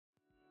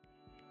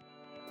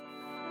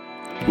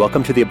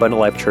Welcome to the Abundant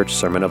Life Church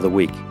Sermon of the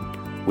Week.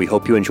 We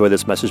hope you enjoy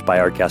this message by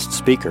our guest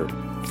speaker.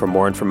 For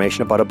more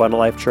information about Abundant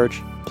Life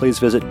Church, please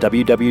visit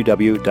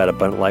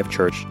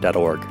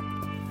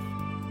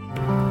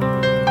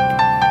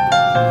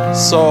www.abundantlifechurch.org.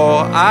 So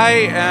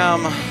I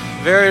am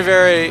very,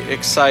 very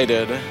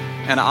excited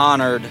and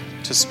honored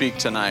to speak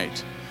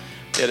tonight.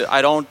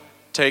 I don't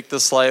take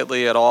this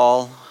lightly at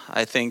all.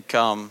 I think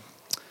when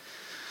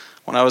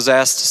I was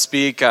asked to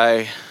speak,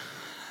 I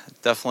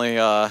definitely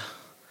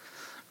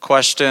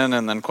questioned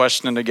and then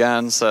questioned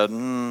again, said,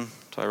 do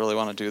I really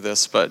want to do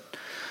this? But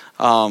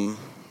I'm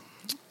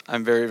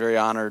very, very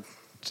honored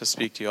to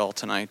speak to you all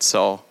tonight.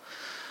 So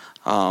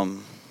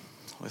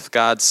with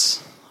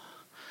God's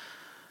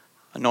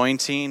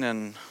anointing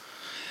and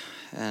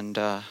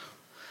a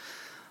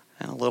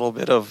little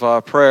bit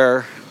of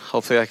prayer,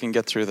 hopefully I can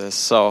get through this.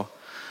 So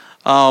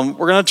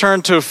we're going to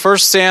turn to 1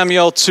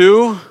 Samuel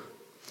 2,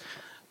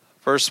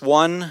 verse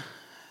 1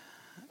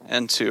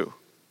 and 2.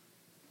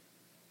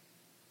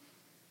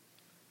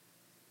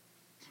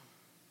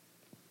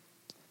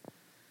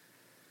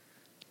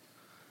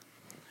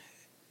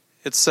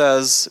 It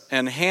says,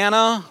 "And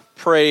Hannah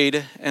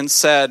prayed and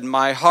said,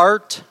 My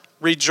heart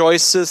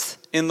rejoiceth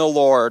in the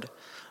Lord.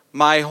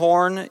 My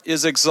horn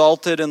is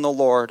exalted in the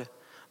Lord.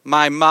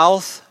 My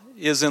mouth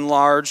is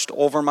enlarged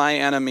over my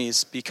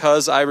enemies,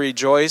 because I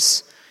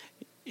rejoice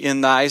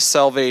in thy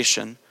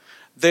salvation.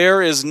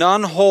 There is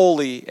none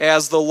holy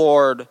as the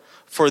Lord,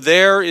 for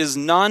there is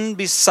none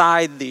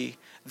beside thee.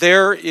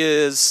 Neither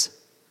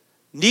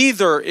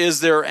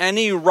is there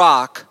any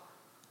rock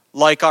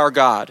like our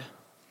God."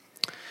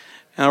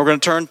 And we're going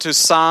to turn to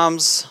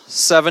Psalms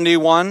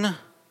 71,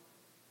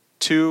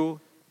 2,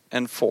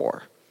 and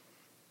 4.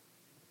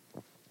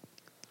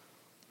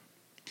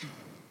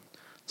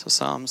 So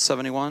Psalm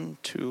 71,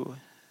 2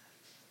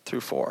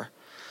 through 4.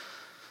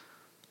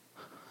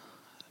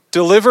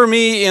 "Deliver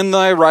me in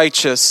thy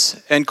righteous,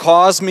 and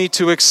cause me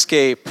to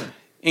escape.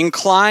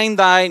 Incline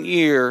thine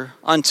ear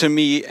unto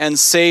me, and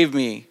save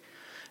me.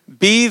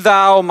 Be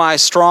thou my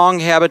strong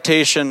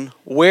habitation,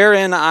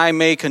 wherein I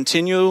may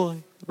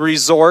continually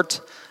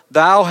resort.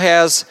 Thou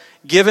hast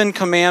given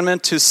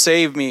commandment to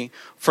save me,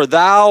 for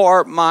thou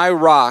art my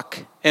rock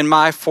and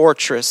my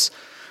fortress.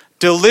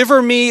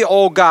 Deliver me,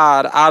 O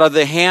God, out of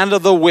the hand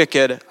of the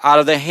wicked, out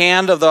of the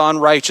hand of the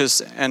unrighteous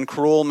and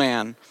cruel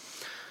man."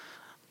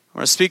 I'm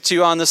going to speak to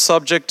you on this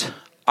subject.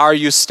 Are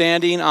you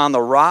standing on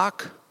the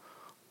rock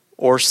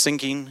or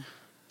sinking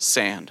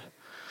sand?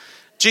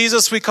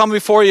 Jesus, we come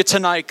before you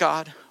tonight,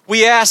 God.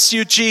 We ask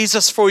you,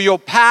 Jesus, for your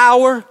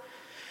power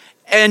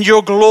and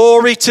your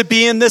glory to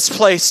be in this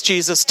place,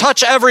 Jesus.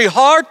 Touch every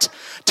heart,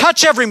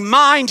 touch every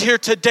mind here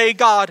today,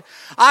 God.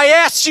 I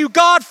ask you,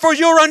 God, for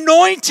your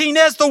anointing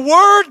as the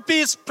word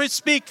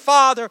speak,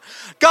 Father.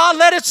 God,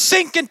 let it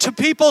sink into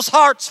people's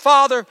hearts,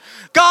 Father.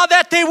 God,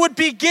 that they would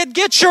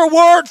get your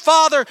word,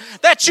 Father,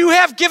 that you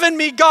have given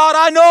me, God.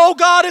 I know,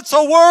 God, it's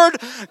a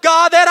word,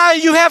 God, that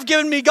you have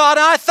given me, God,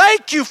 and I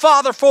thank you,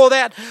 Father, for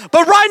that.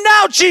 But right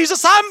now,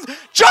 Jesus, I'm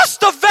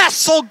just a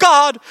vessel,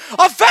 God,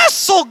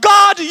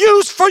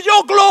 used for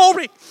your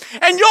glory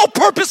and your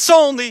purpose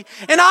only.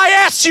 And I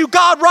ask you,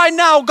 God, right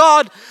now,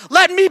 God,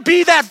 let me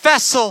be that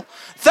vessel.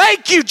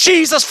 Thank you,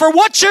 Jesus, for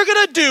what you're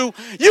going to do.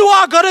 You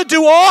are going to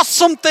do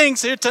awesome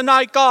things here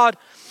tonight, God.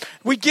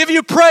 We give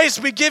you praise.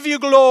 We give you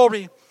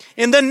glory.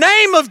 In the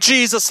name of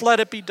Jesus, let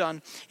it be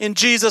done. In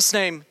Jesus'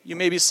 name, you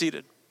may be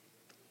seated.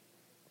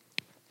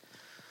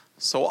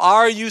 So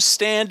are you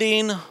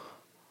standing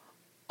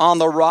on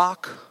the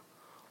rock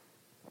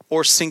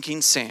or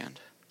sinking sand?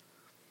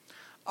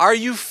 Are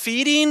you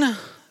feeding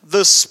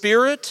the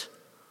Spirit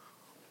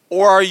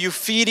or are you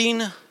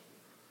feeding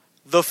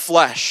the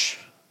flesh?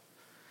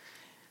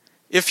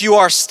 If you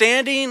are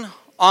standing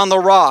on the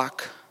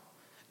rock,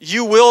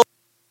 you will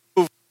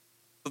move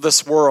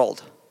this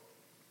world.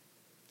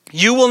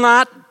 You will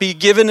not be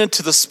given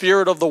into the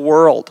spirit of the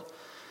world.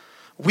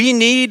 We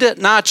need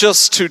not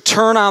just to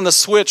turn on the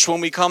switch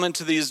when we come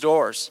into these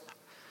doors.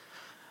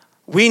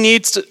 We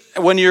need to,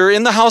 when you're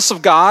in the house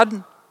of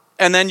God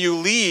and then you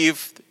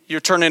leave, you're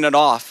turning it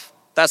off.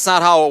 That's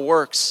not how it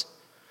works.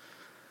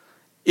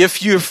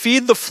 If you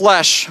feed the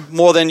flesh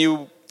more than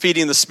you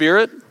feeding the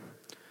Spirit,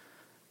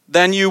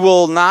 then you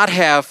will not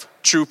have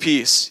true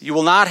peace. You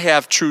will not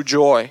have true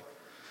joy.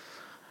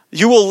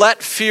 You will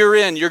let fear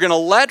in. You're going to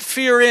let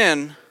fear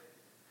in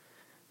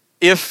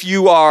if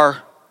you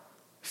are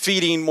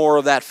feeding more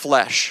of that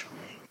flesh.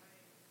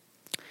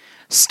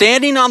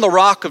 Standing on the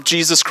rock of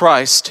Jesus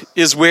Christ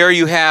is where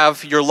you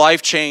have your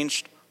life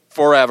changed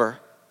forever.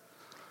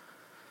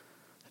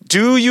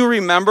 Do you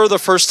remember the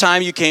first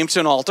time you came to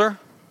an altar?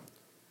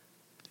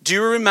 Do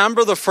you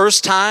remember the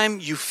first time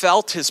you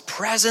felt his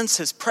presence?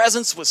 His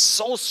presence was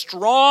so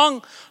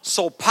strong,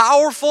 so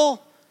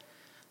powerful.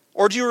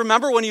 Or do you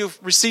remember when you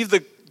received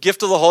the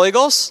gift of the Holy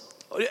Ghost?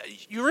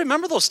 You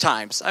remember those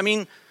times. I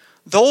mean,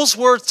 those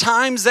were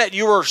times that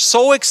you were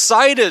so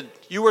excited.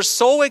 You were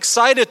so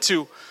excited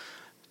to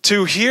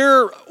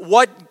hear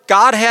what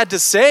God had to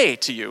say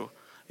to you.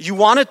 You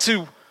wanted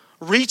to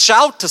reach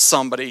out to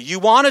somebody. You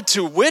wanted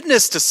to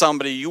witness to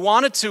somebody. You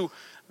wanted to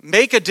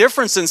make a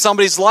difference in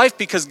somebody's life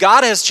because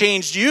God has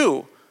changed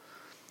you.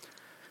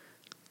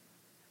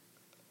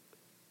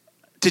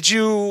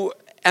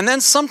 And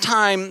then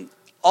sometime,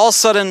 all of a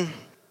sudden,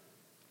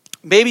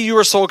 maybe you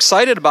were so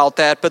excited about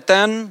that, but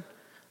then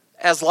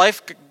as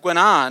life went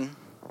on,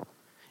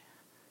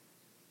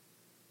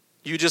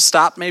 you just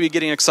stopped maybe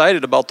getting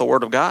excited about the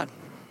Word of God.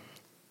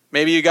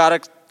 Maybe you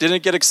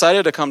didn't get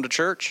excited to come to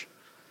church.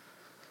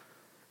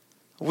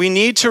 We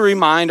need to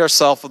remind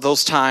ourselves of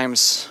those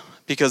times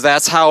because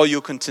that's how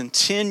you can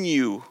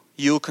continue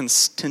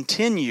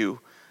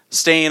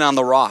staying on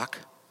the rock.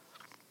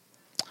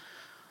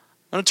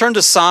 I'm going to turn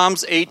to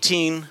Psalms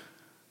 18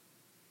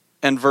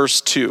 and verse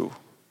 2.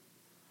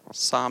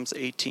 Psalms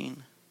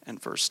 18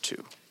 and verse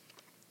 2.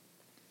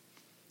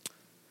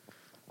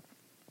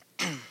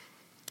 I'm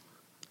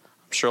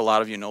sure a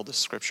lot of you know this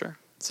scripture.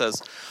 It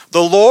says,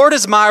 "The Lord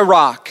is my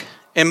rock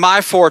and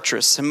my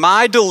fortress and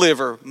my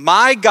deliverer,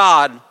 my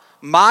God,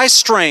 my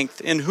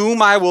strength, in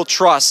whom I will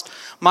trust,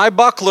 my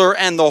buckler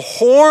and the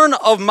horn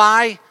of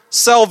my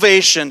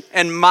salvation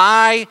and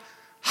my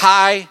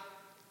high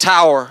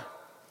tower."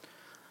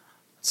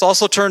 Let's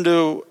also turn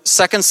to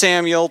 2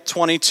 Samuel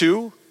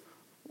 22,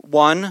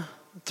 1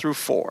 through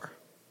 4.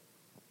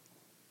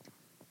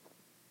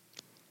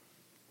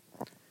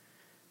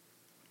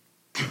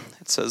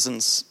 It says in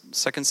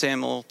 2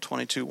 Samuel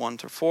 22, 1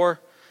 through 4,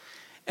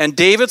 "And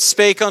David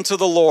spake unto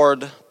the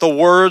Lord the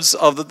words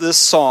of this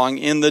song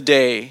in the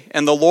day,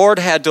 and the Lord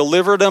had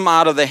delivered him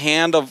out of the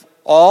hand of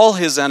all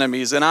his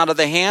enemies, and out of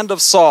the hand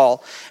of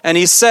Saul. And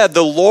he said,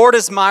 The Lord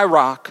is my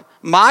rock,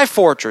 my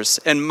fortress,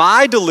 and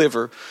my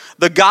deliverer,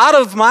 the God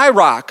of my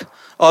rock,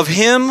 of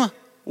him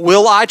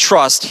will I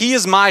trust. He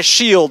is my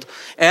shield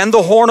and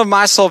the horn of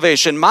my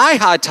salvation, my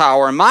high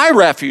tower and my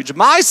refuge,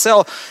 my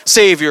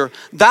Savior.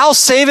 Thou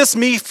savest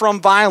me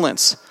from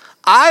violence.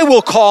 I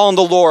will call on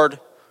the Lord,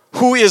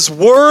 who is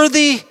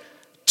worthy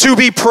to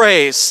be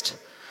praised.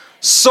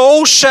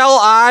 So shall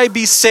I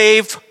be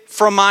saved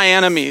from my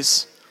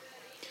enemies."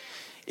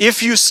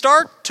 If you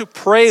start to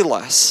pray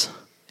less,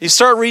 you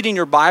start reading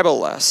your Bible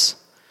less,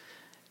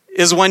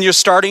 is when you're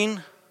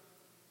starting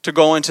to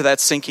go into that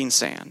sinking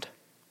sand.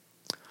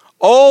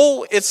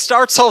 Oh, it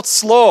starts out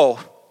slow.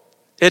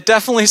 It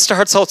definitely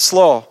starts out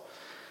slow.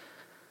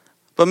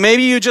 But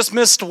maybe you just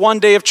missed one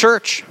day of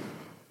church.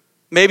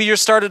 Maybe you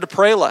started to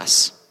pray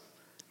less.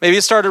 Maybe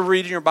you started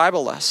reading your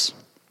Bible less.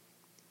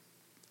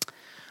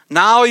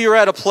 Now you're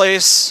at a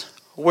place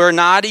where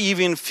not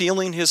even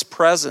feeling his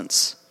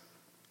presence.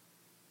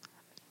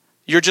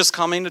 You're just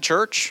coming to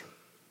church.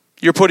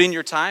 You're putting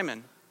your time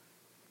in.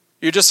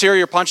 You're just here,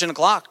 you're punching the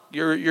clock.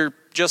 You're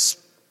just,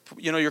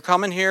 you're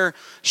coming here,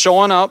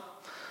 showing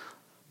up,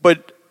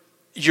 but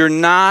you're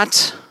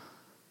not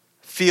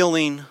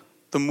feeling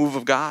the move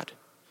of God.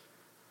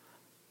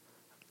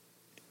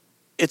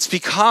 It's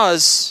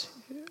because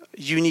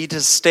you need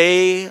to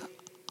stay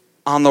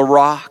on the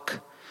rock.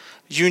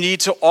 You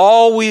need to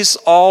always,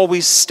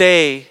 always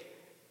stay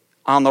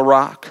on the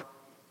rock.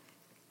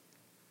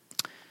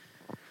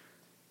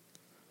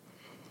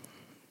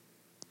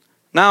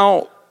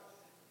 Now,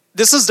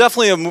 this is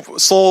definitely a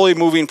slowly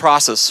moving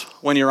process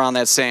when you're on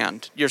that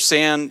sand. Your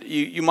sand,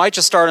 you might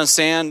just start on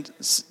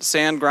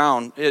sand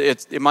ground.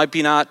 It might be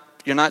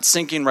you're not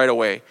sinking right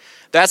away.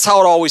 That's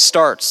how it always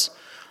starts.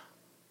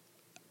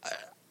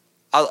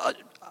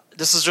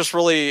 This is just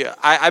really,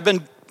 I've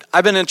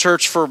been in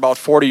church for about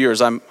 40 years.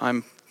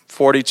 I'm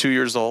 42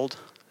 years old,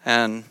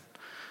 and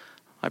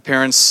my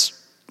parents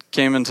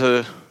came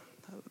into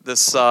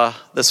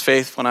this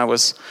faith when I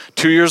was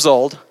 2 years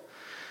old.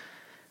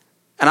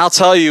 And I'll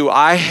tell you,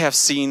 I have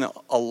seen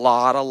a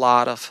lot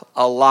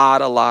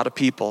of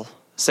people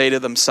say to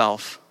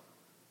themselves,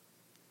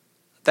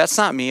 "That's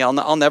not me.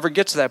 I'll never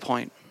get to that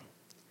point.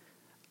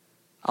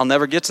 I'll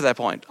never get to that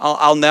point.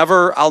 I'll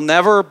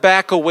never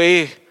back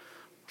away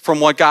from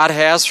what God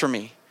has for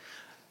me."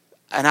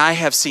 And I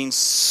have seen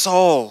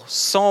so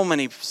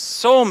many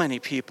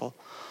people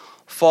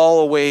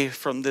fall away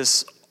from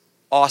this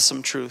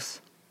awesome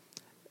truth.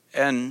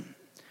 And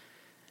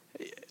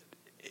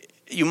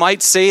you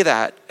might say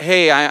that,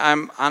 hey,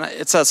 I'm on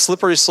it's a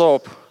slippery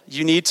slope.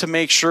 You need to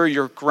make sure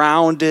you're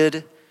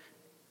grounded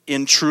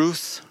in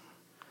truth.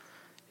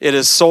 It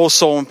is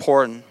so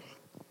important.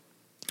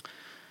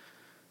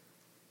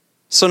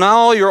 So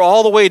now you're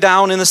all the way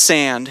down in the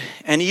sand,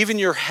 and even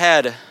your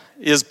head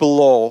is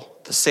below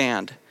the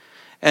sand,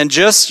 and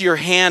just your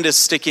hand is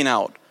sticking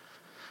out.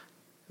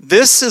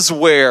 This is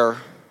where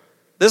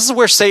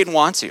Satan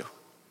wants you.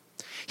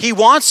 He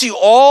wants you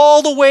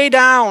all the way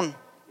down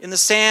in the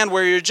sand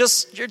where you're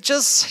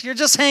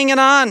just hanging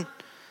on.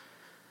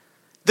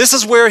 This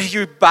is where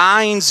he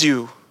binds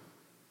you.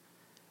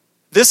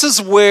 This is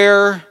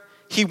where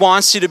he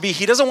wants you to be.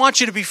 He doesn't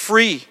want you to be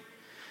free.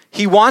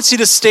 He wants you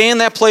to stay in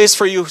that place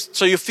for you,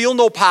 so you feel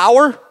no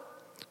power.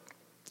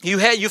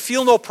 You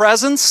feel no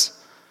presence.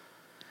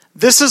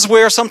 This is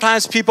where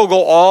sometimes people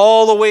go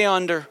all the way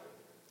under.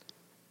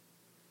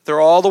 They're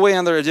all the way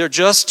under. They're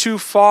just too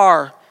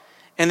far,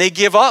 and they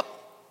give up.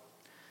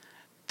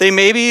 They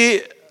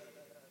maybe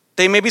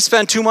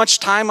spend too much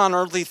time on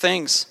earthly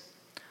things.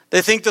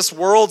 They think this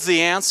world's the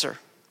answer.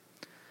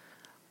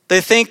 They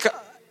think,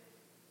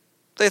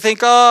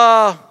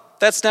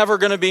 that's never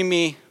going to be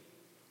me.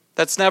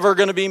 That's never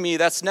going to be me.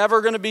 That's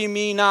never going to be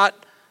me not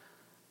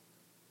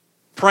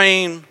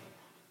praying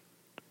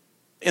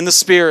in the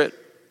Spirit.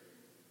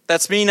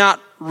 That's me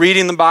not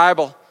reading the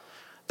Bible.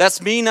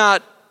 That's me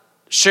not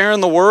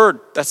sharing the Word.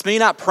 That's me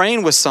not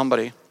praying with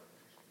somebody.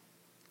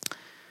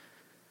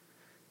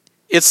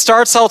 It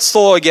starts out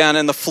slow again,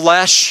 and the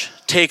flesh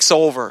takes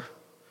over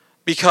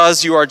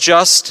because you are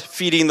just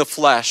feeding the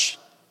flesh,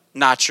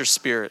 not your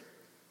spirit.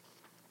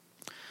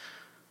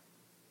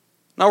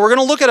 Now we're going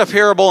to look at a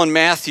parable in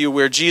Matthew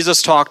where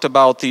Jesus talked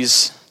about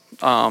these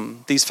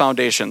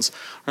foundations.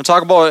 We're going to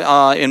talk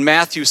about in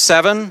Matthew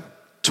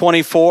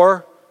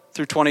 7:24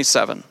 through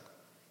 27.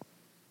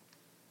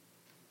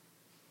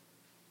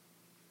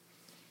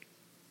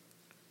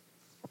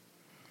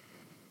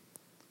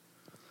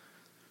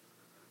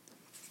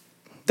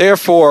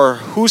 Therefore,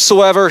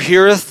 whosoever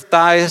heareth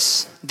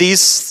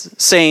these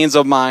sayings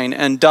of mine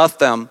and doth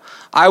them,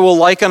 I will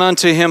liken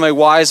unto him a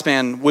wise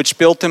man which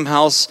built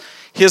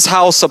his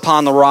house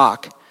upon the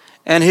rock.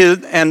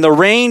 And the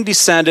rain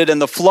descended,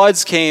 and the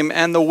floods came,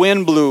 and the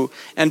wind blew,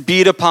 and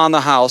beat upon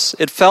the house.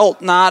 It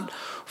felt not,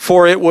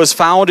 for it was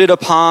founded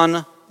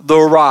upon the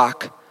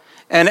rock.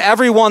 And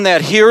everyone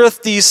that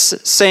heareth these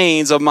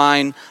sayings of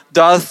mine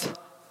doth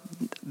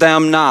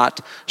them not,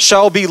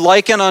 shall be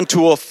likened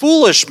unto a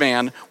foolish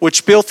man,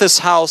 which built his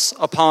house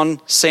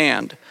upon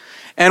sand.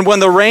 And when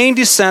the rain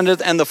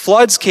descended, and the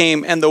floods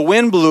came, and the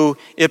wind blew,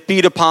 it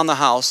beat upon the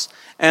house,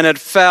 and it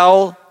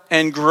fell,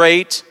 and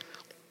great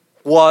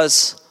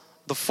was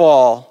the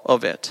fall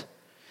of it.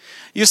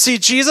 You see,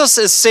 Jesus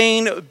is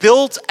saying,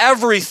 build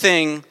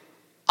everything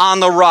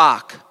on the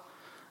rock.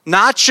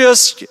 Not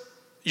just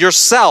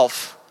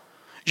yourself.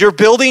 You're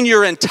building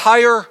your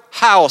entire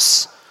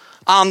house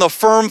on the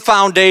firm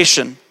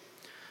foundation.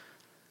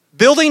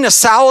 Building a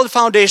solid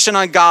foundation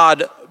on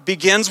God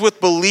begins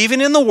with believing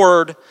in the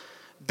Word,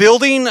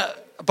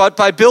 but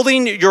by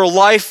building your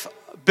life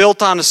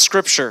built on a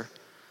Scripture.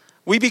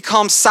 We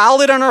become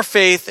solid in our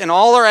faith, and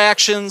all our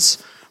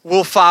actions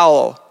will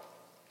follow.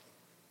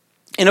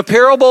 In a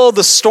parable,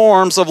 the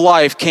storms of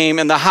life came,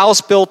 and the house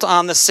built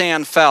on the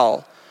sand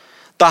fell.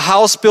 The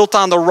house built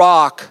on the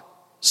rock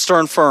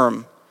stood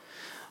firm.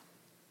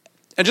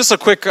 And just a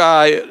quick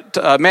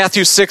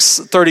Matthew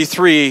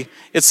 6:33,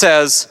 it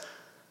says,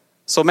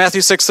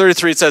 Matthew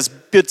 6:33, it says,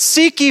 but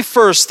seek ye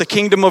first the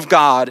kingdom of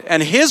God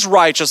and his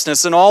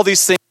righteousness, and all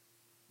these things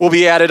will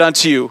be added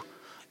unto you.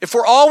 If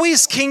we're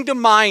always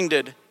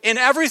kingdom-minded in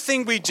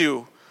everything we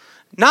do,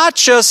 not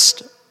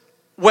just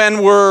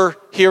when we're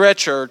here at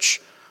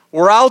church,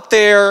 we're out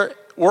there,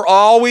 we're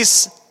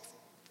always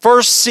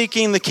first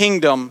seeking the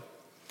kingdom.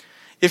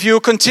 If you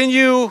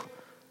continue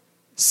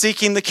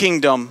seeking the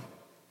kingdom,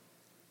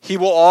 he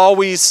will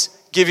always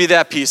give you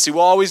that peace. He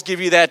will always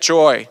give you that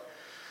joy.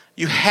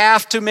 You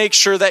have to make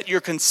sure that you're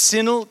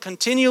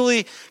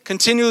continually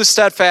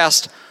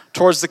steadfast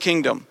towards the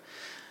kingdom.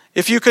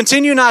 If you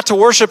continue not to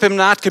worship him,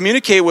 not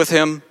communicate with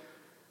him,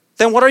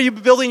 then what are you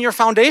building your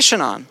foundation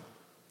on?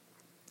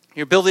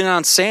 You're building it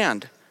on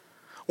sand.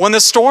 When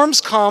the storms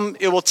come,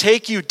 it will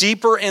take you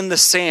deeper in the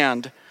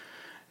sand.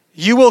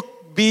 You will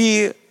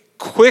be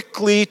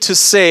quickly to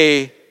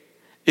say,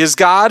 is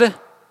God?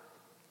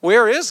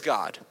 Where is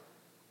God?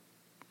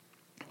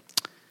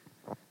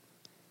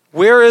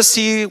 Where is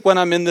he when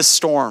I'm in this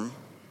storm?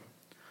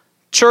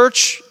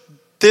 Church,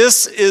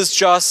 this is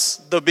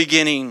just the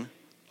beginning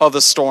of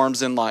the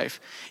storms in life.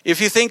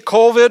 If you think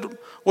COVID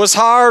was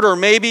hard, or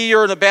maybe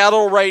you're in a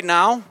battle right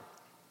now,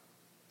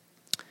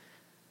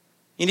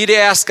 you need to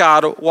ask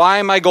God, why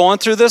am I going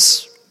through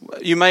this?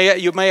 You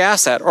may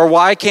ask that. Or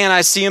why can't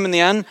I see him in the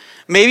end?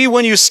 Maybe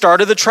when you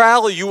started the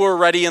trial, you were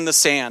already in the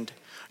sand.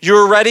 You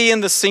were already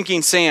in the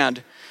sinking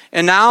sand.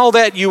 And now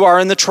that you are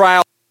in the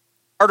trial,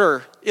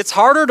 it's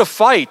harder to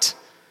fight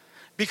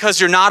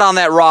because you're not on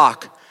that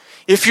rock.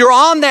 If you're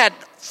on that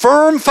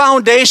firm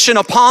foundation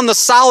upon the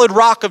solid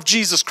rock of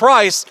Jesus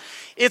Christ,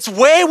 it's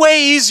way,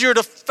 way easier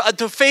to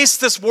face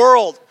this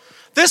world.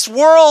 This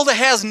world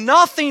has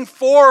nothing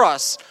for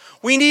us.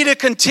 We need to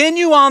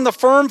continue on the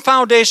firm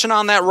foundation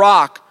on that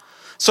rock.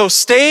 So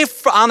stay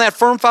on that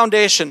firm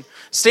foundation.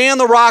 Stay on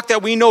the rock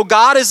that we know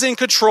God is in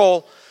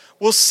control.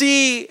 We'll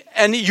see,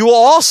 and you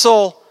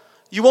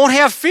won't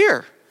have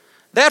fear.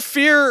 That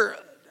fear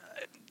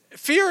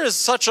is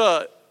such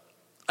a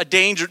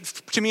danger,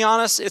 to be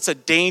honest, it's a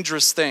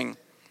dangerous thing.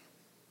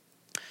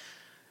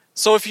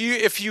 So if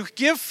you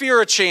give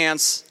fear a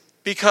chance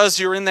because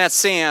you're in that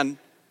sand,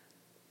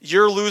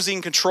 you're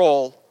losing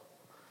control.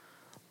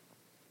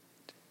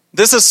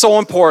 This is so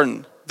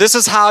important. This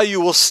is how you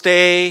will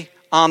stay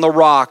on the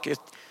rock.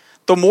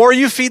 The more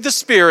you feed the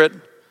Spirit,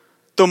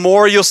 the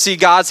more you'll see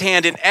God's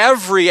hand in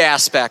every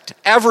aspect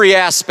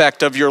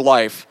of your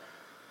life.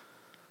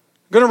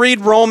 I'm going to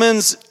read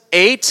Romans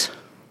 8,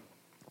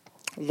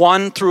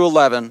 1 through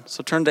 11.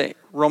 So turn to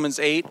Romans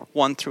 8,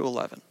 1 through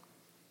 11.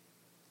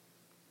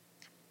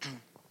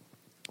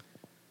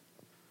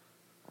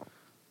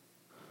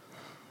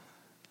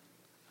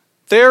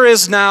 There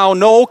is now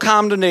no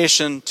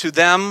condemnation to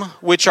them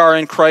which are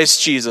in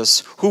Christ Jesus,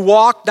 who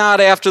walk not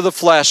after the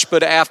flesh,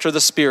 but after the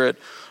Spirit.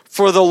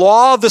 For the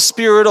law of the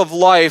Spirit of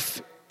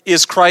life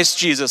is Christ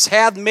Jesus,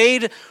 hath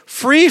made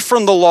free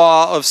from the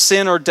law of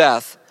sin or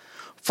death.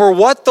 For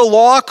what the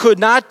law could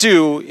not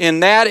do,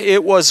 in that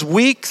it was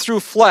weak through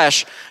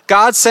flesh,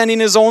 God sending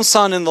his own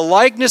Son in the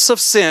likeness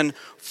of sin,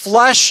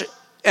 flesh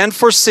and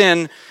for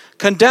sin,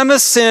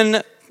 condemneth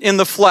sin in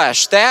the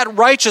flesh, that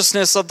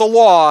righteousness of the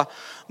law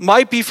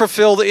might be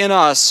fulfilled in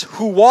us,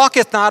 who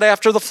walketh not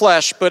after the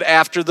flesh, but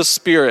after the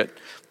Spirit.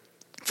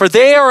 For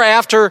they are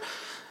after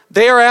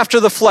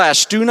the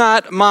flesh, do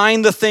not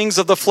mind the things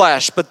of the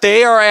flesh, but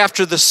they are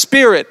after the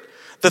Spirit,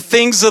 the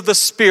things of the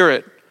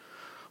Spirit.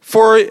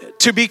 For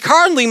to be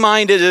carnally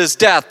minded is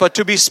death, but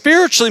to be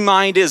spiritually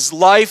minded is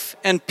life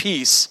and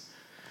peace.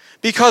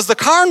 Because the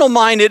carnal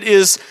minded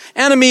is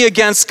enemy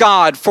against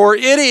God, for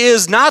it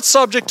is not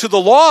subject to the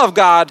law of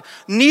God,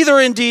 neither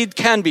indeed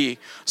can be.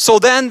 So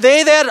then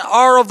they that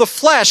are of the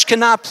flesh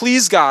cannot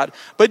please God.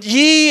 But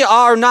ye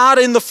are not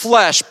in the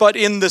flesh, but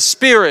in the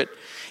Spirit.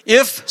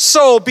 If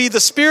so be the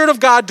Spirit of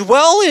God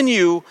dwell in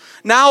you.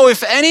 Now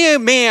if any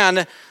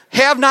man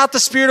have not the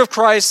Spirit of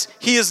Christ,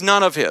 he is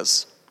none of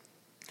his.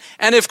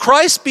 And if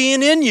Christ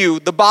being in you,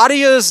 the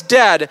body is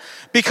dead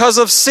because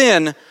of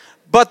sin,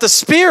 but the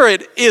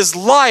Spirit is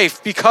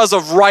life because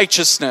of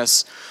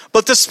righteousness.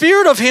 But the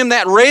Spirit of him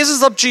that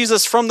raises up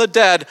Jesus from the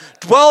dead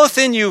dwelleth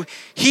in you.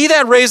 He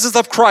that raiseth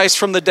up Christ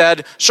from the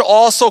dead shall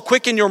also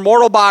quicken your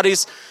mortal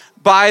bodies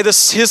by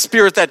his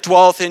Spirit that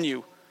dwelleth in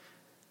you.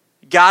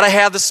 You gotta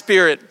have the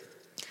Spirit.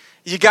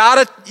 You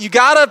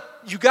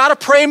gotta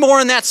pray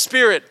more in that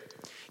Spirit.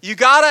 You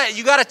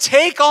gotta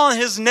take on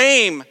his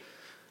name.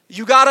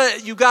 You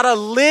gotta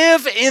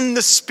live in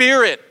the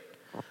Spirit.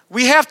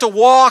 We have to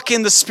walk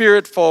in the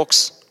Spirit,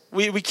 folks.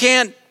 We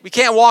can't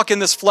walk in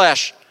this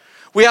flesh.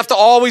 We have to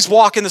always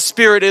walk in the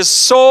Spirit. It is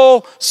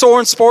so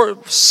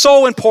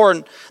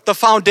important, the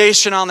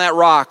foundation on that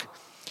rock.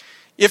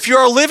 If you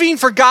are living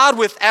for God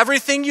with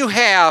everything you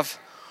have,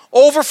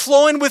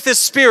 overflowing with his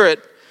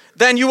Spirit,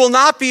 then you will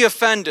not be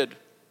offended.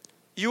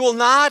 You will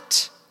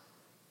not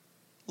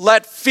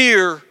let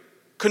fear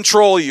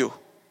control you.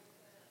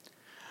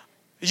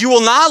 You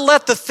will not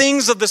let the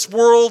things of this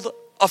world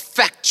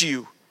affect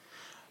you.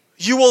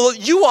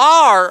 You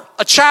are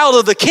a child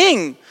of the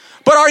King,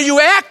 but are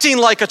you acting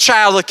like a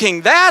child of the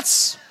King?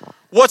 That's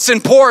what's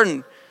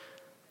important.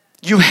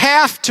 You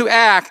have to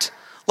act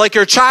like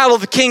you're a child of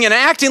the King, and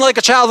acting like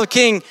a child of the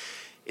King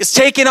is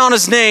taking on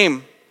his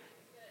name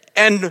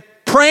and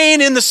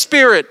praying in the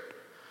Spirit,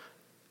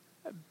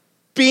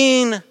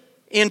 being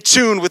in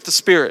tune with the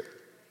Spirit.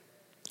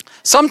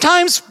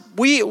 Sometimes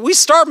we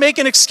start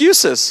making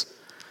excuses.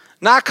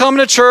 Not coming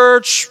to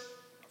church,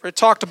 we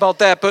talked about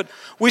that, but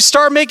we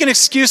start making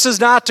excuses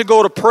not to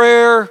go to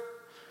prayer,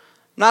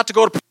 not to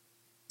go to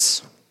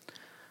prayers,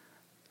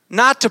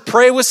 not to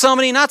pray with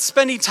somebody, not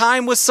spending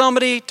time with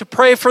somebody to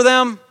pray for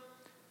them.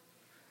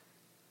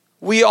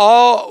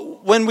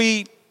 When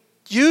we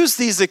use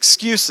these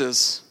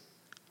excuses,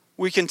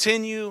 we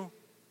continue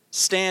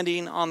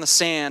standing on the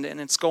sand, and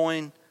it's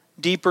going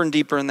deeper and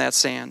deeper in that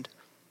sand.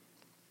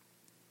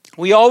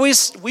 We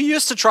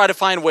used to try to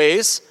find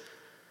ways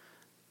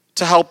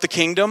to help the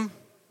kingdom.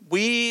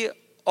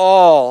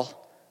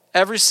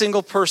 Every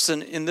single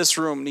person in this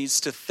room needs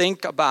to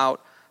think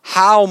about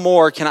how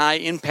more can I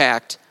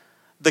impact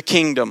the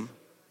kingdom.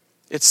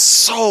 It's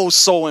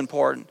so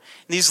important.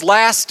 In these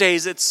last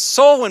days, it's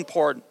so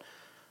important.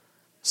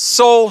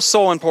 So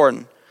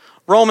important.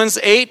 Romans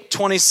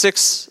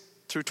 8:26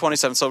 through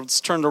 27. So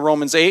let's turn to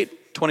Romans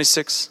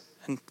 8:26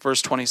 and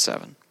verse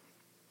 27.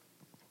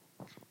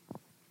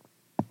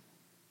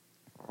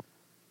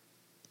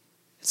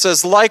 It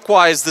says,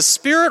 likewise, the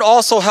Spirit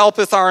also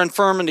helpeth our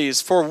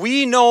infirmities, for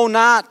we know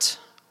not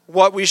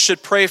what we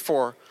should pray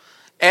for,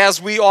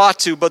 as we ought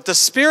to, but the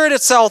Spirit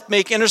itself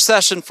make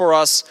intercession for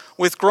us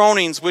with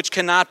groanings which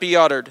cannot be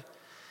uttered.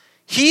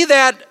 He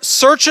that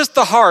searcheth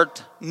the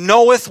heart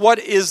knoweth what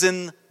is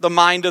in the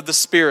mind of the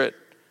Spirit,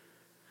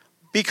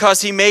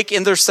 because he make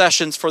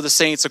intercessions for the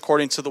saints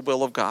according to the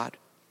will of God.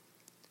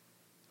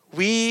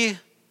 We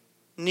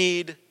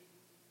need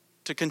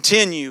to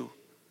continue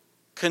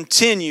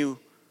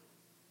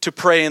to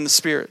pray in the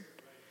Spirit.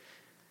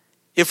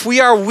 If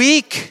we are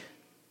weak,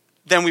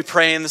 then we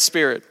pray in the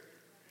Spirit.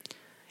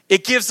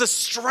 It gives us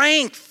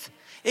strength.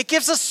 It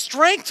gives us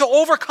strength to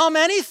overcome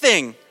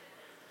anything.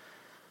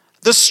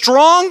 The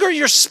stronger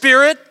your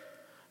spirit,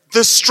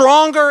 the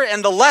stronger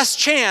and the less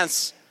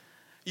chance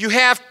you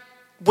have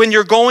when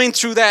you're going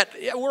through that.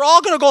 We're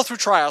all going to go through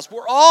trials.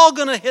 We're all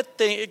going to hit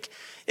things.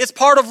 It's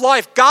part of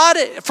life.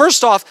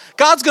 First off,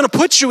 God's going to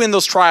put you in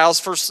those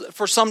trials for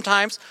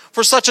sometimes,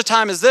 for such a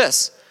time as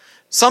this.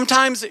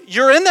 Sometimes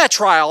you're in that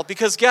trial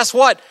because guess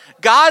what?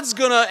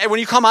 When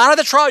you come out of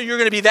the trial, you're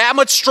going to be that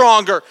much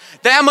stronger,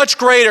 that much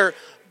greater.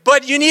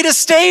 But you need to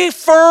stay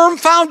firm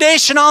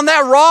foundation on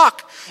that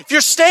rock. If you're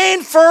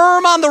staying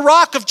firm on the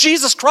rock of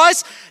Jesus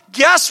Christ,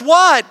 guess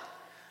what?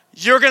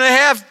 you're going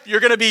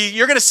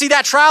to see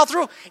that trial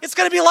through. It's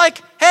going to be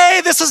like,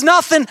 hey, this is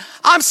nothing.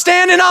 I'm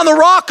standing on the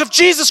rock of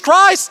Jesus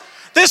Christ.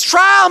 This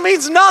trial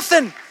means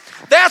nothing.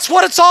 That's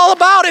what it's all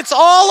about. It's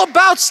all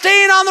about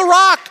staying on the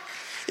rock.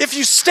 If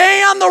you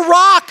stay on the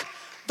rock,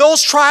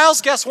 those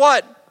trials, guess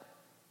what?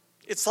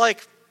 It's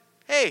like,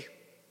 hey,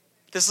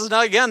 this is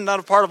not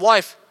a part of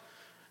life.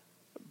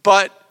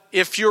 But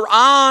if you're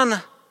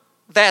on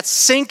that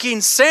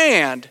sinking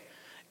sand,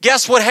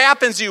 guess what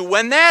happens to you?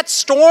 When that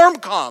storm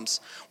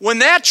comes, when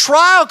that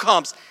trial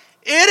comes,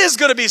 it is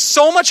going to be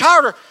so much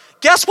harder.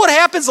 Guess what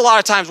happens a lot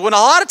of times?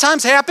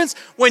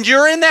 When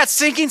you're in that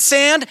sinking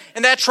sand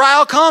and that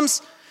trial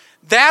comes,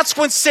 that's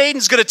when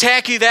Satan's going to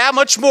attack you that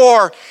much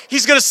more.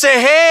 He's going to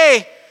say,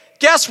 hey,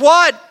 guess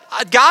what?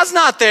 God's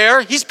not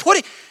there.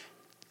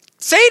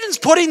 Satan's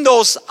putting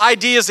those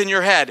ideas in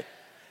your head.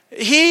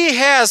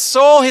 He's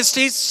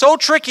so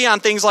tricky on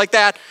things like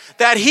that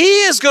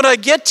he is going to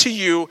get to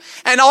you,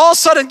 and all of a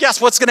sudden, guess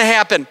what's going to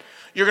happen?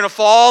 You're going to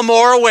fall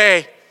more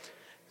away.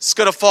 It's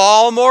going to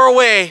fall more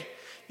away.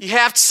 You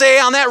have to say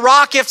on that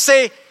rock, you have to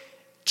say,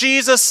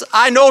 Jesus,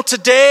 I know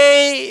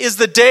today is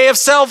the day of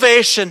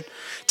salvation.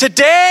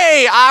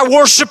 Today I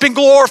worship and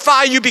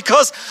glorify you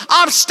because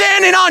I'm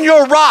standing on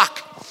your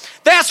rock.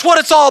 That's what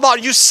it's all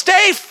about. You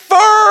stay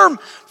firm,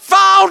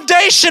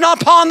 foundation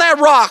upon that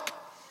rock.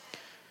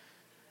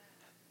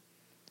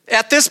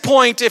 At this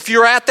point, if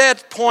you're at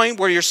that point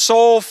where you're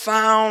so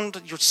far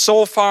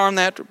on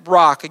that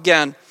rock,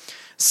 again,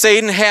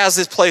 Satan has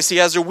his place.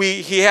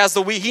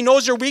 He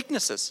knows your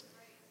weaknesses.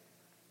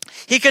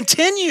 He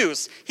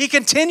continues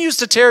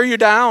to tear you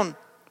down.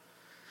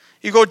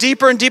 You go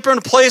deeper and deeper in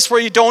a place where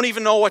you don't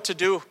even know what to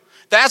do.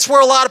 That's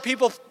where a lot of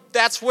people,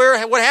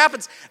 what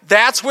happens.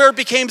 That's where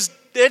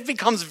it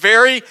becomes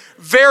very,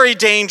 very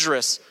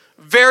dangerous.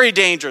 Very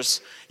dangerous.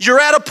 You're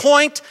at a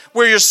point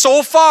where you're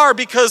so far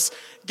because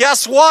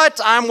guess what?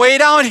 I'm way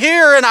down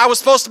here and I was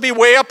supposed to be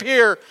way up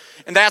here.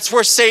 And that's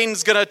where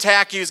Satan's going to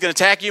attack you. He's going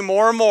to attack you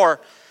more and more.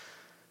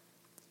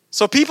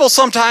 So people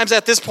sometimes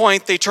at this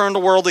point, they turn to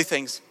worldly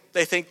things.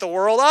 They think the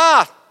world,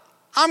 I'm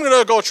going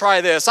to go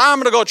try this. I'm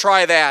going to go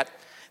try that.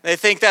 They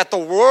think that the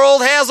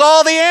world has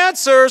all the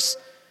answers.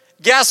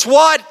 Guess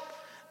what?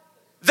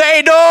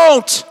 They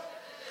don't.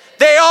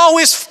 They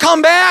always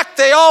come back.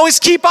 They always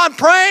keep on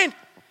praying.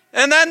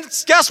 And then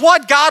guess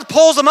what? God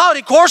pulls them out.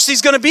 Of course,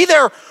 he's going to be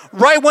there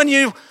right when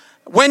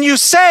you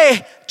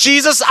say,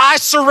 Jesus, I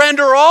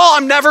surrender all.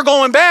 I'm never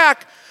going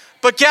back.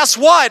 But guess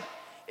what?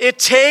 It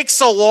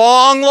takes a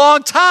long,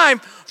 long time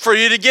for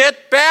you to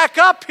get back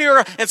up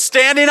here and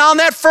standing on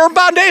that firm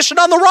foundation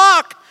on the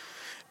rock.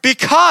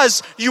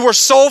 Because you were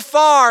so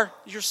far.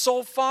 You're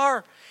so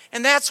far.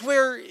 And that's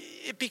where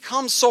it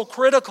becomes so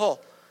critical.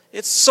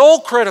 It's so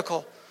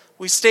critical.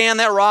 We stay on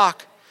that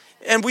rock.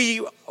 And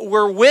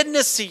we're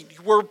witnessing.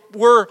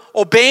 We're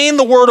obeying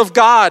the word of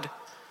God.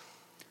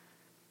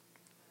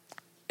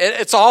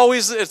 It's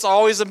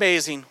always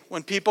amazing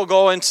when people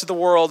go into the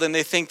world and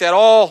they think that,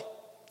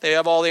 they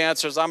have all the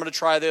answers. I'm going to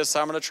try this.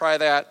 I'm going to try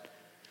that.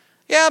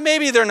 Yeah,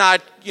 maybe they're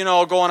not,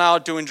 going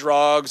out doing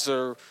drugs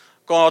or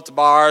going out to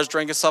bars,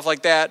 drinking, stuff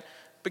like that.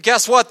 But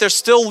guess what? They're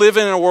still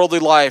living in a worldly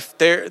life.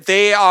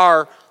 They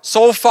are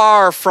so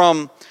far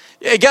from,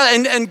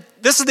 again, and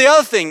this is the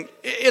other thing.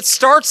 It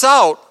starts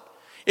out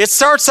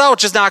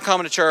just not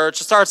coming to church.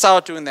 It starts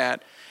out doing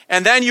that.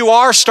 And then you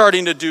are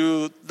starting to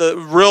do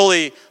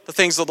the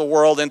things of the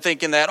world and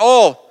thinking that,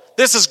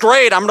 this is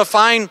great. I'm going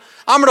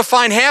to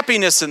find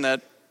happiness in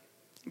that.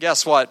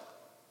 Guess what?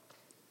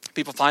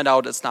 People find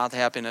out it's not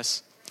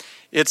happiness.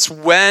 It's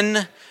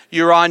when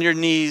you're on your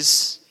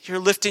knees, you're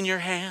lifting your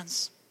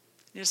hands.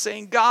 You're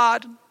saying,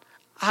 God,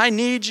 I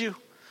need you.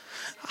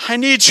 I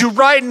need you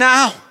right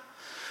now.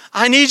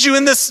 I need you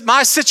in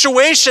my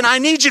situation. I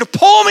need you to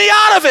pull me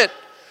out of it.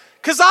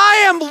 Because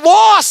I am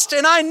lost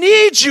and I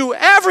need you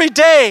every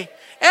day.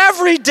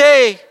 Every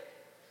day.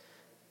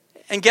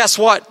 And guess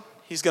what?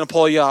 He's going to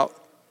pull you out.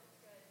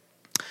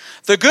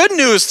 The good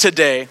news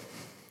today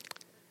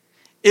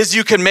is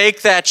you can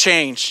make that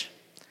change.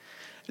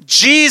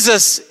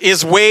 Jesus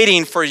is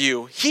waiting for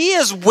you. He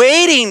is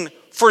waiting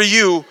for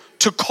you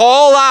to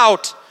call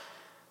out.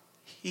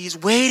 He's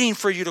waiting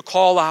for you to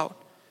call out.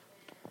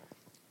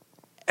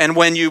 And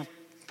when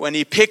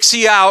he picks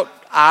you out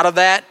of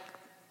that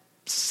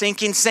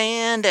sinking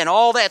sand and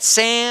all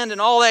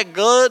that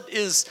good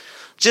is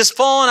just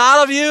falling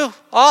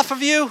off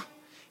of you,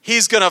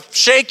 he's going to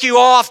shake you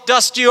off,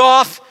 dust you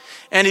off,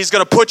 and he's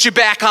going to put you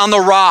back on the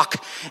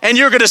rock. And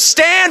you're going to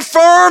stand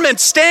firm and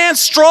stand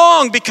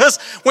strong because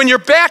when you're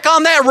back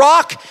on that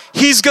rock,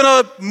 he's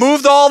going to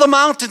move all the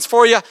mountains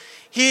for you.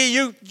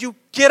 You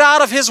get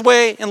out of his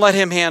way and let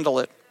him handle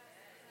it.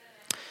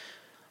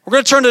 We're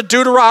going to turn to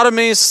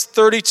Deuteronomy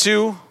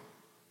 32,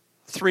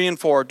 3 and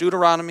 4.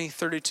 Deuteronomy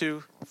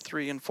 32,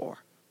 3 and 4.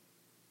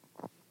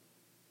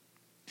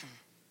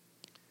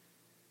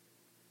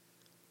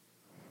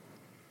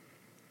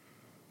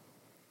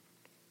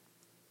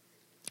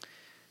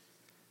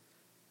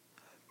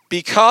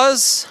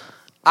 Because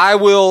I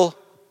will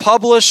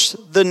publish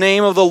the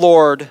name of the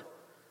Lord,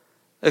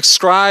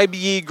 Ascribe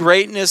ye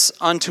greatness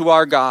unto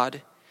our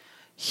God.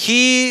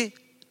 He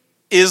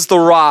is the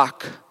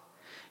rock.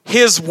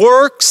 His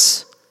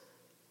works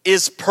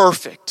is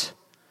perfect.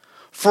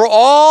 For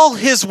all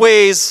his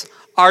ways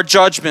are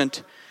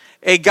judgment.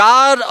 A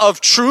God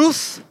of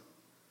truth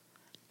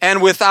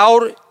and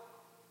without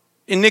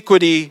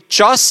iniquity,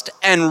 just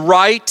and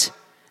right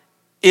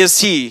is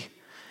he.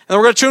 And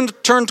we're going to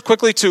turn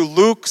quickly to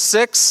Luke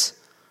 6,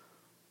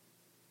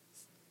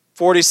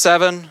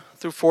 47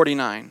 through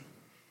 49.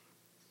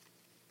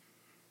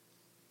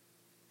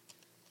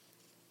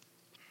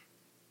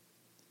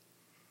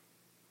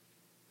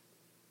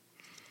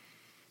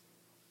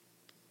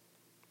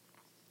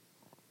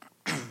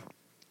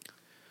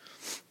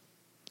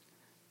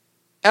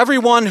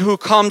 Everyone who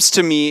comes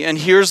to me and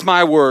hears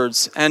my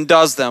words and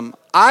does them,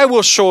 I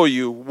will show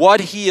you what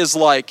he is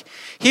like.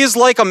 He is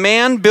like a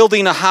man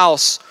building a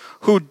house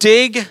who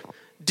dig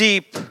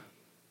deep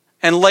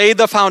and laid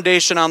the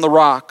foundation on the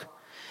rock.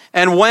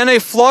 And when a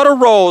flood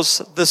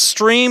arose, the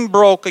stream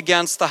broke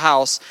against the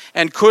house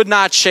and could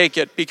not shake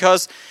it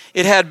because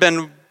it had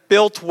been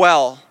built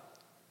well.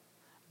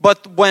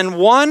 But when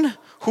one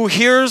who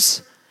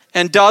hears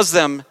and does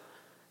them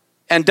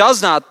and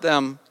does not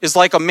them is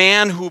like a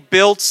man who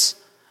builds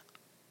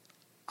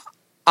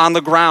on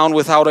the ground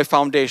without a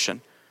foundation.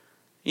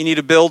 You need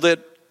to build it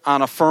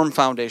on a firm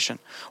foundation.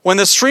 When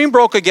the stream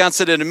broke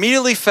against it, it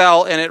immediately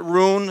fell and it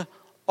ruined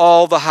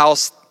all the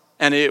house,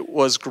 and it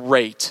was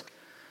great.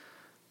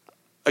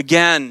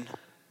 Again,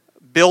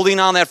 building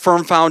on that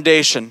firm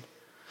foundation.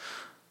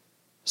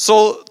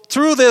 So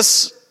through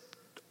this,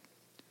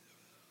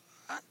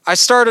 I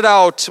started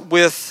out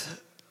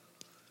with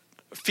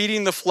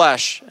feeding the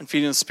flesh and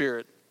feeding the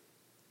spirit.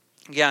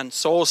 Again,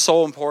 so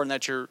important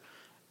that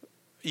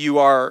you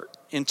are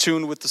in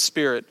tune with the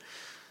Spirit.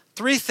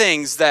 Three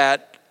things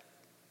that,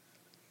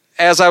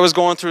 as I was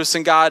going through this,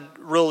 and God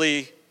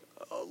really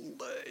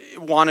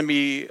wanted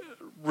me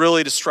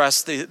really to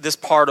stress this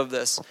part of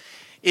this,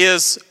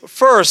 is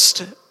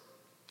first,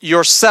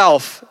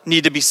 yourself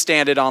need to be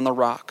standing on the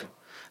rock.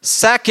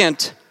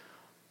 Second,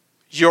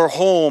 your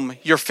home,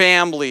 your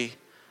family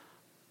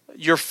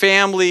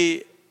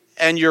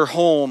and your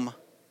home.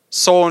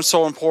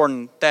 So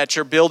important that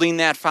you're building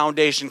that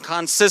foundation,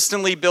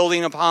 consistently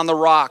building upon the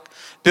rock,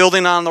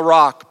 building on the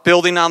rock,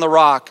 building on the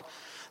rock.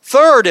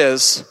 Third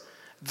is,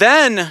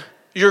 then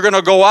you're going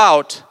to go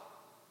out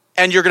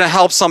and you're going to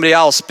help somebody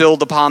else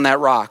build upon that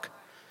rock.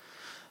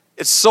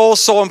 It's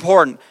so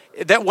important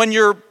that when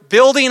you're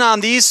building on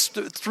these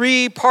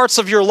three parts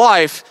of your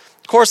life,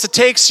 of course it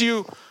takes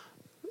you,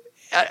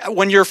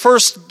 when you're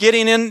first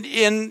getting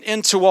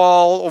into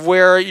all of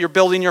where you're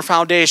building your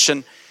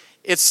foundation,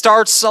 it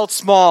starts out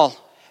small,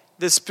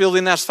 this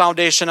building that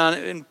foundation on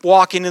and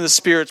walking in the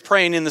Spirit,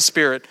 praying in the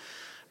Spirit.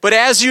 But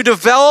as you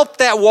develop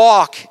that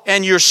walk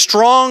and you're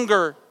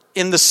stronger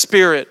in the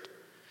Spirit,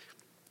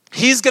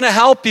 He's going to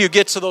help you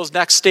get to those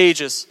next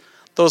stages,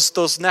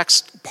 those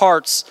next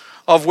parts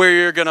of where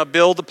you're going to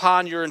build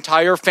upon your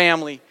entire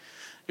family.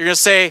 You're going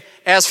to say,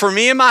 as for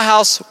me and my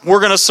house, we're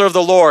going to serve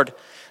the Lord.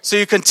 So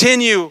you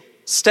continue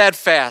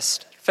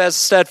steadfast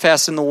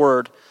in the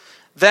Word.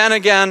 Then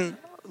again,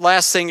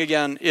 last thing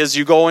again is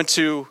you go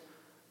into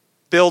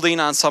building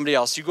on somebody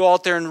else. You go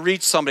out there and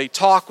reach somebody,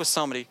 talk with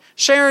somebody,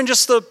 sharing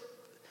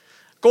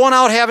going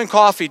out having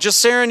coffee,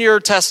 just sharing your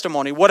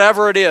testimony,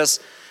 whatever it is.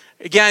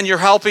 Again, you're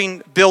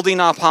helping building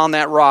upon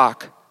that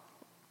rock.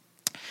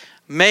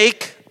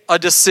 Make a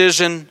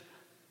decision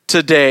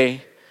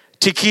today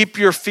to keep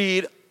your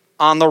feet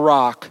on the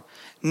rock.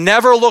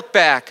 Never look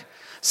back.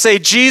 Say,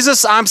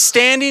 Jesus, I'm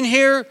standing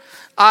here.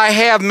 I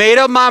have made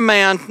up my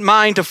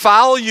mind to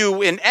follow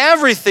you in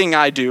everything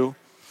I do.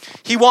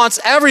 He wants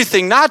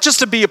everything, not just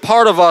to be a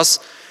part of us.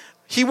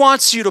 He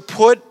wants you to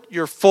put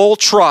your full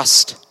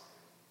trust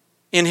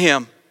in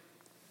Him,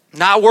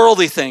 not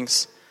worldly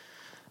things.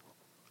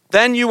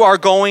 Then you are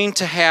going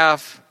to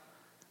have,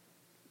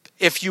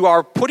 if you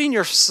are putting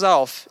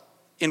yourself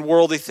in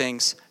worldly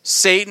things,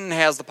 Satan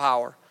has the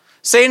power.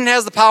 Satan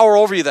has the power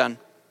over you then.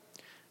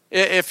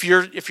 If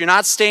you're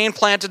not staying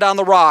planted on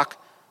the rock,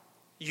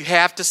 you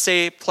have to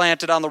stay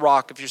planted on the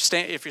rock. If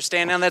you're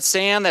standing on that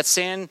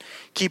sand,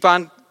 keep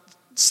on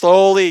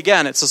slowly.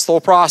 Again, it's a slow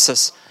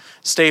process.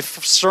 Stay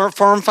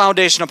firm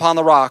foundation upon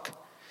the rock.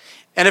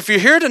 And if you're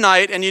here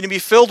tonight and you need to be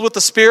filled with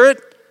the Spirit,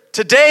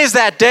 today is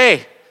that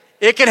day.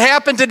 It can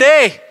happen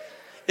today.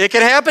 It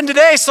can happen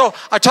today. So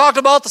I talked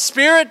about the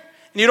Spirit,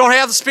 and you don't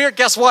have the Spirit.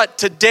 Guess what?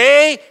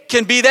 Today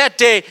can be that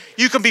day.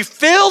 You can be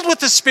filled with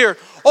the Spirit,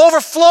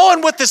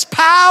 overflowing with His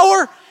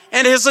power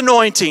and His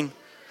anointing.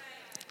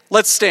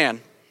 Let's stand.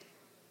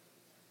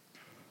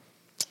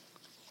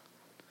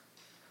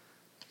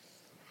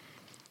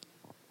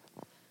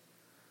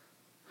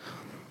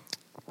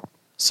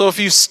 So if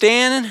you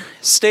stand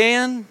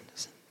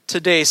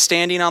today,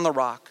 standing on the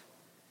rock,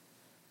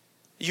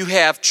 you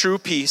have true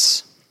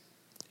peace.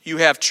 You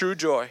have true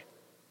joy.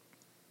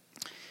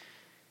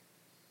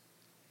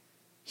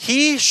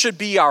 He should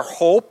be our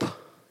hope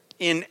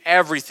in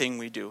everything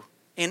we do.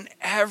 In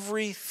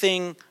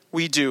everything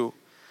we do.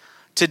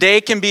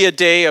 Today can be a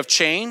day of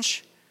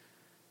change.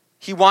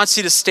 He wants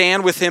you to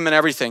stand with him in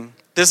everything.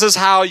 This is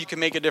how you can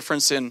make a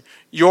difference in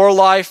your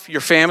life,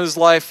 your family's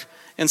life,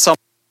 and someone's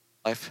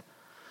life.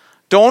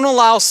 Don't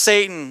allow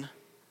Satan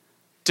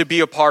to be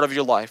a part of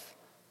your life.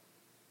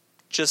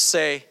 Just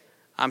say,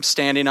 I'm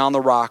standing on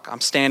the rock.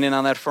 I'm standing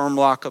on that firm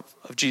rock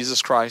of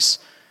Jesus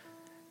Christ.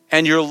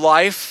 And your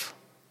life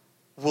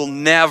will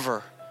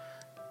never,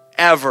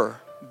 ever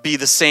be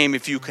the same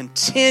if you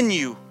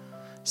continue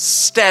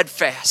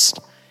steadfast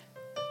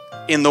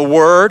in the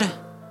Word,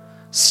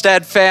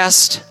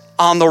 steadfast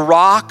on the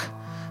rock,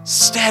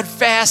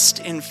 steadfast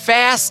in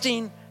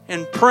fasting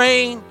and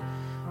praying,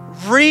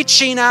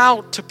 reaching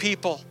out to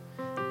people.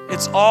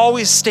 It's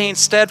always staying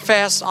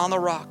steadfast on the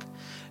rock.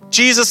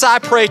 Jesus, I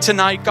pray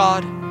tonight,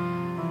 God,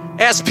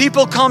 as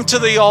people come to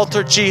the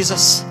altar,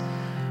 Jesus,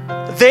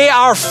 they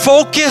are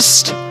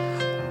focused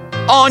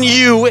on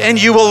you and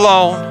you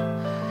alone.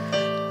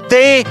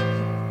 They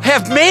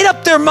have made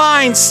up their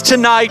minds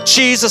tonight,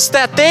 Jesus,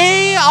 that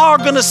they are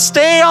going to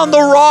stay on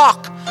the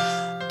rock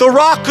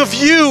of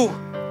you,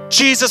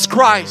 Jesus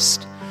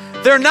Christ.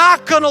 They're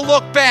not going to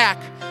look back.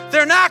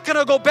 They're not going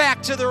to go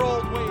back to their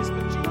old ways.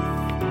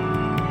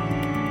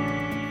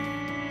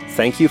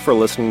 Thank you for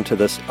listening to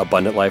this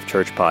Abundant Life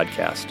Church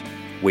podcast.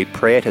 We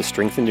pray it has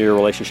strengthened your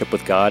relationship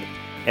with God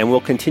and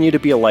will continue to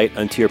be a light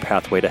unto your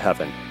pathway to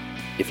heaven.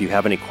 If you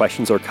have any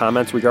questions or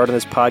comments regarding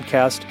this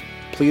podcast,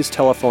 please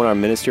telephone our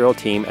ministerial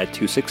team at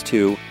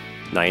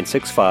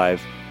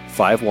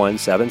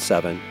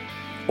 262-965-5177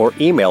 or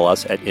email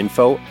us at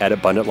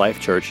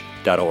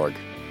info@abundantlifechurch.org.